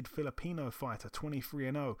undefeated Filipino fighter,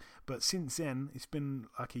 23-0. But since then, it's been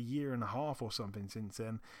like a year and a half or something since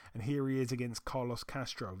then. And here he is against Carlos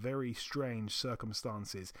Castro. Very strange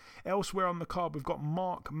circumstances. Elsewhere on the card, we've got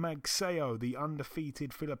Mark Magsayo, the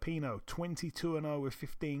undefeated Filipino, 22-0 with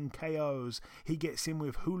 15 KOs. He gets in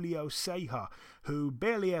with Julio Ceja, who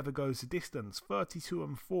barely ever goes the distance,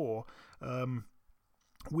 32-4.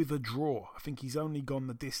 With a draw. I think he's only gone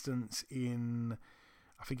the distance in,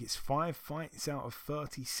 I think it's 5 fights out of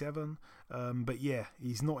 37. But yeah,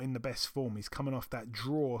 he's not in the best form. He's coming off that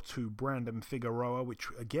draw to Brandon Figueroa, which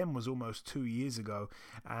again was almost 2 years ago.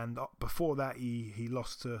 And before that, he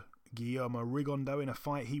lost to Guillermo Rigondo in a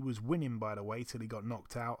fight he was winning, by the way, till he got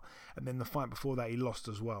knocked out. And then the fight before that, he lost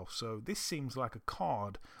as well. So this seems like a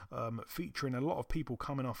card featuring a lot of people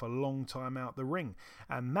coming off a long time out the ring.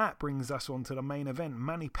 And that brings us on to the main event.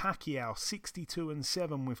 Manny Pacquiao,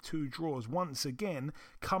 62-7 with 2 draws. Once again,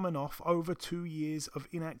 coming off over 2 years of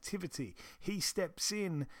inactivity. He steps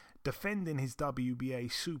in defending his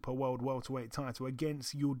WBA Super World Welterweight title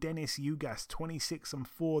against Yordenis Ugas,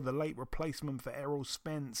 26-4, the late replacement for Errol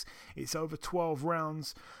Spence. It's over 12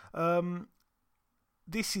 rounds.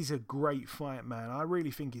 This is a great fight, man. I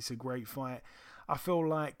really think it's a great fight. I feel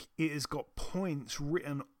like it has got points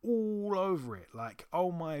written all over it. Like,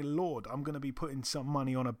 oh my lord, I'm going to be putting some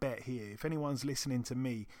money on a bet here. If anyone's listening to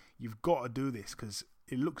me, you've got to do this, because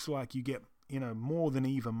it looks like you get more than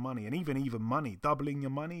even money, and even money, doubling your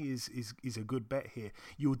money is a good bet here.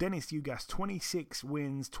 Yordenis Ugas, 26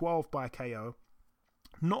 wins, 12 by KO,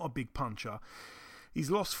 not a big puncher.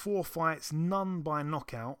 He's lost 4 fights, none by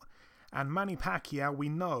knockout, and Manny Pacquiao, we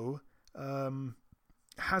know,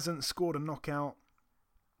 hasn't scored a knockout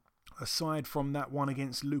aside from that one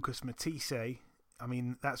against Lucas Matisse. I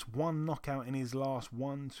mean, that's 1 knockout in his last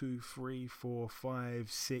 1, 2, 3, 4,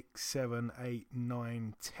 5, 6, 7, 8,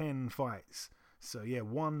 9, 10 fights. So, yeah,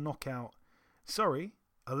 1 knockout.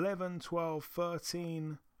 11, 12,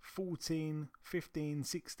 13, 14, 15,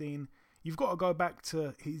 16. You've got to go back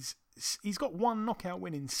to he's got 1 knockout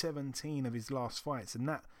win in 17 of his last fights. And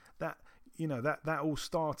that all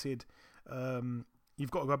started... You've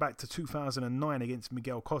got to go back to 2009 against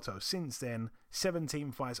Miguel Cotto. Since then,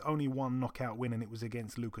 17 fights, only 1 knockout win, and it was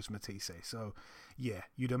against Lucas Matisse. So, yeah,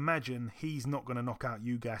 you'd imagine he's not going to knock out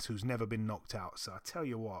Ugas, who's never been knocked out. So I tell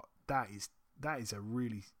you what, that's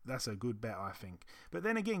a good bet, I think. But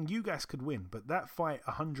then again, Ugas could win. But that fight,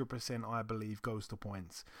 100%, I believe, goes to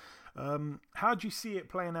points. How do you see it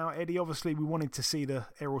playing out, Eddie? Obviously, we wanted to see the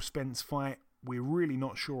Errol Spence fight. We're really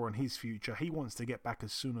not sure on his future. He wants to get back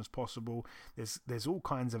as soon as possible. There's all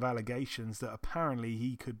kinds of allegations that apparently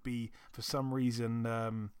he could be, for some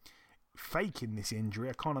reason, faking this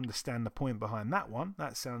injury. I can't understand the point behind that one.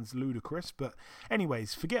 That sounds ludicrous. But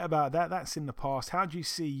anyways, forget about that. That's in the past. How do you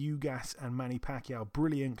see Ugas and Manny Pacquiao?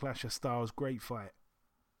 Brilliant clash of styles. Great fight.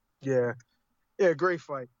 Yeah, great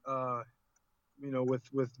fight.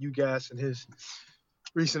 With Ugas and his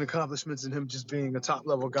recent accomplishments and him just being a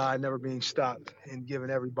top-level guy, never being stopped, and giving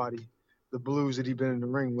everybody the blues that he's been in the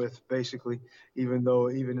ring with, basically, even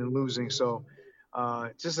in losing. So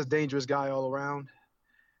just a dangerous guy all around.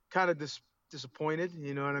 Kind of disappointed,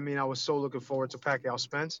 you know what I mean? I was so looking forward to Pacquiao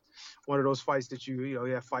Spence, one of those fights that you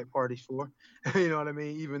have fight parties for. You know what I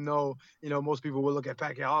mean? Even though, most people will look at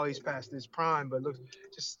Pacquiao, he's past his prime, but look,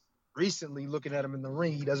 just recently looking at him in the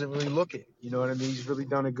ring, he doesn't really look it. You know what I mean? He's really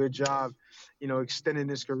done a good job, extending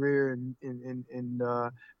his career and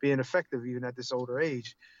being effective even at this older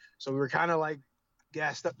age. So we were kind of like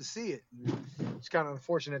gassed up to see it. It's kind of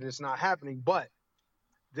unfortunate it's not happening, but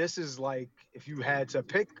this is like, if you had to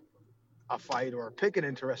pick a fight or pick an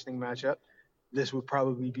interesting matchup, this would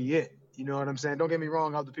probably be it. You know what I'm saying? Don't get me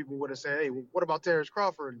wrong. Other people would have said, hey, what about Terrence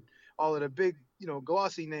Crawford and all of the big,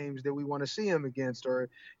 glossy names that we want to see him against, or,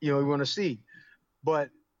 we want to see. But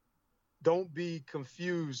don't be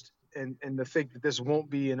confused and to think that this won't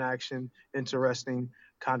be an action, interesting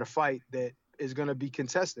kind of fight that is going to be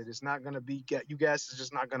contested. It's not going to be Ugas is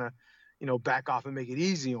just not going to, back off and make it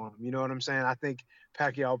easy on him. You know what I'm saying? I think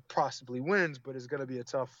Pacquiao possibly wins, but it's going to be a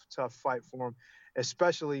tough fight for him,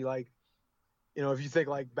 especially like, if you think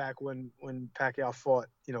like back when Pacquiao fought,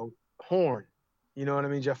 Horn, you know what I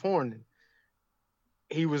mean? Jeff Horn,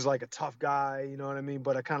 he was like a tough guy, you know what I mean?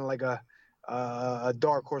 But a kind of like a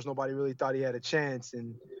dark horse. Nobody really thought he had a chance,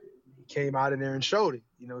 and he came out in there and showed it.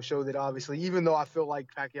 Showed that obviously, even though I feel like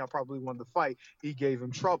Pacquiao probably won the fight, he gave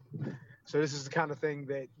him trouble. So this is the kind of thing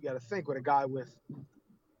that you got to think with a guy with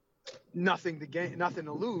nothing to gain, nothing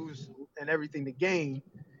to lose, and everything to gain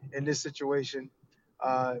in this situation.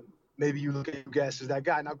 Maybe you look at Ugas as that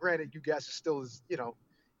guy. Now, granted, Ugas is still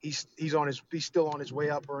he's still on his way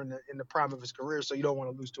up or in the prime of his career, so you don't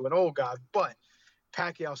want to lose to an old guy. But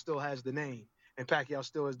Pacquiao still has the name, and Pacquiao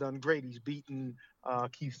still has done great. He's beaten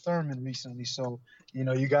Keith Thurman recently, so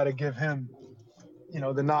you got to give him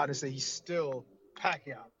the nod and say he's still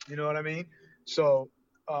Pacquiao. You know what I mean? So,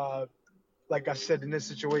 like I said, in this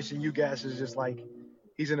situation, Ugas is just like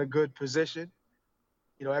he's in a good position.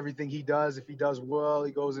 Everything he does, if he does well,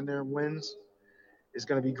 he goes in there and wins. It's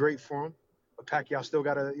going to be great for him. But Pacquiao still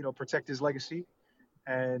got to, protect his legacy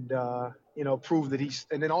and, prove that he's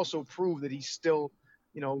still,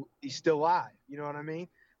 he's still alive. You know what I mean?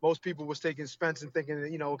 Most people was taking Spence and thinking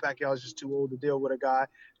that, Pacquiao is just too old to deal with a guy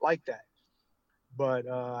like that. But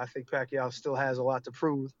I think Pacquiao still has a lot to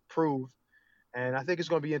prove. And I think it's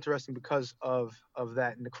going to be interesting because of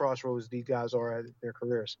that and the crossroads these guys are at their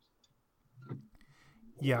careers.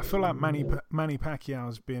 Yeah, I feel like Manny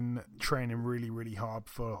Pacquiao's been training really, really hard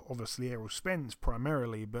for obviously Errol Spence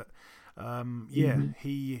primarily, but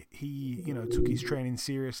he took his training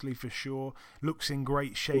seriously for sure. Looks in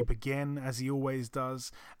great shape again, as he always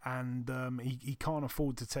does, and he can't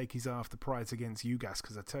afford to take his eye off the prize against Ugas,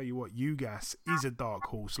 because I tell you what, Ugas is a dark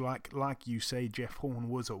horse, like you say, Jeff Horn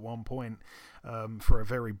was at one point. For a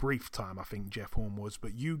very brief time, I think Jeff Horn was,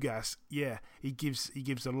 but Ugas, he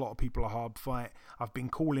gives a lot of people a hard fight. I've been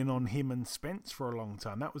calling on him and Spence for a long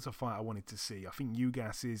time. That was a fight I wanted to see. I think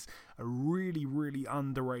Ugas is a really, really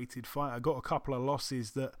underrated fighter. Got a couple of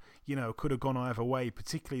losses that could have gone either way,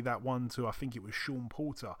 particularly that one to, I think it was Sean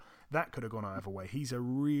Porter. That could have gone either way. He's a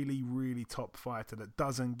really, really top fighter that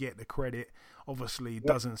doesn't get the credit. Obviously,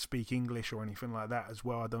 doesn't speak English or anything like that as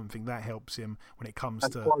well. I don't think that helps him when it comes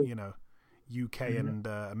to UK and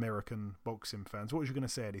American boxing fans. What was you going to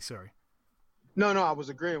say, Eddie? Sorry. No, I was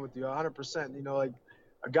agreeing with you 100%. Like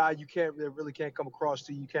a guy that really can't come across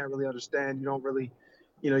to you can't really understand. You don't really,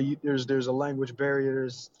 there's a language barrier.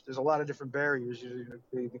 There's a lot of different barriers.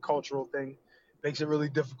 The cultural thing makes it really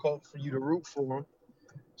difficult for you to root for him.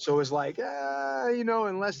 So it's like,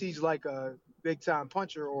 unless he's like a big time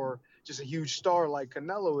puncher or just a huge star like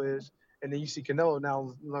Canelo is, and then you see Canelo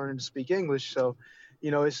now learning to speak English. So,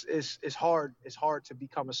 it's hard. It's hard to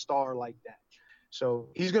become a star like that. So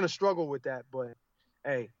he's going to struggle with that, but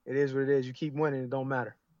hey, it is what it is. You keep winning. It don't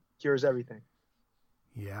matter. Cures everything.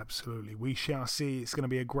 Yeah, absolutely. We shall see. It's going to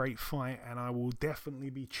be a great fight, and I will definitely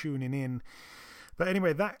be tuning in. But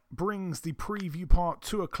anyway, that brings the preview part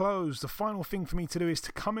to a close. The final thing for me to do is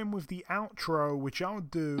to come in with the outro, which I'll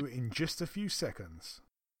do in just a few seconds.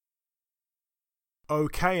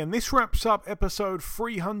 Okay, and this wraps up episode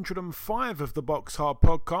 305 of the Box Hard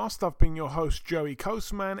Podcast. I've been your host, Joey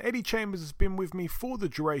Coastman. Eddie Chambers has been with me for the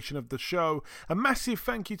duration of the show. A massive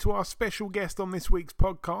thank you to our special guest on this week's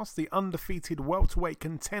podcast, the undefeated welterweight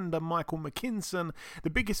contender, Michael McKinson. The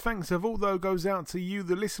biggest thanks of all, though, goes out to you,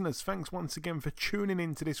 the listeners. Thanks once again for tuning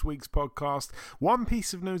in to this week's podcast. One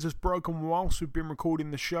piece of news has broken whilst we've been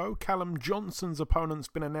recording the show. Callum Johnson's opponent's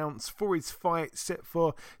been announced for his fight set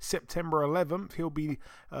for September 11th. He'll be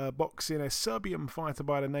boxing a Serbian fighter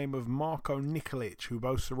by the name of Marko Nikolic, who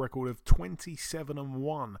boasts a record of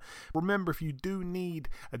 27-1. Remember, if you do need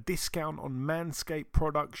a discount on Manscaped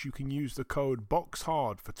products, you can use the code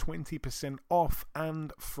BOXHARD for 20% off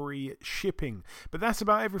and free shipping. But that's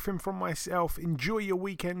about everything from myself. Enjoy your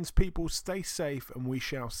weekends, people. Stay safe, and we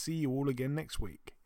shall see you all again next week.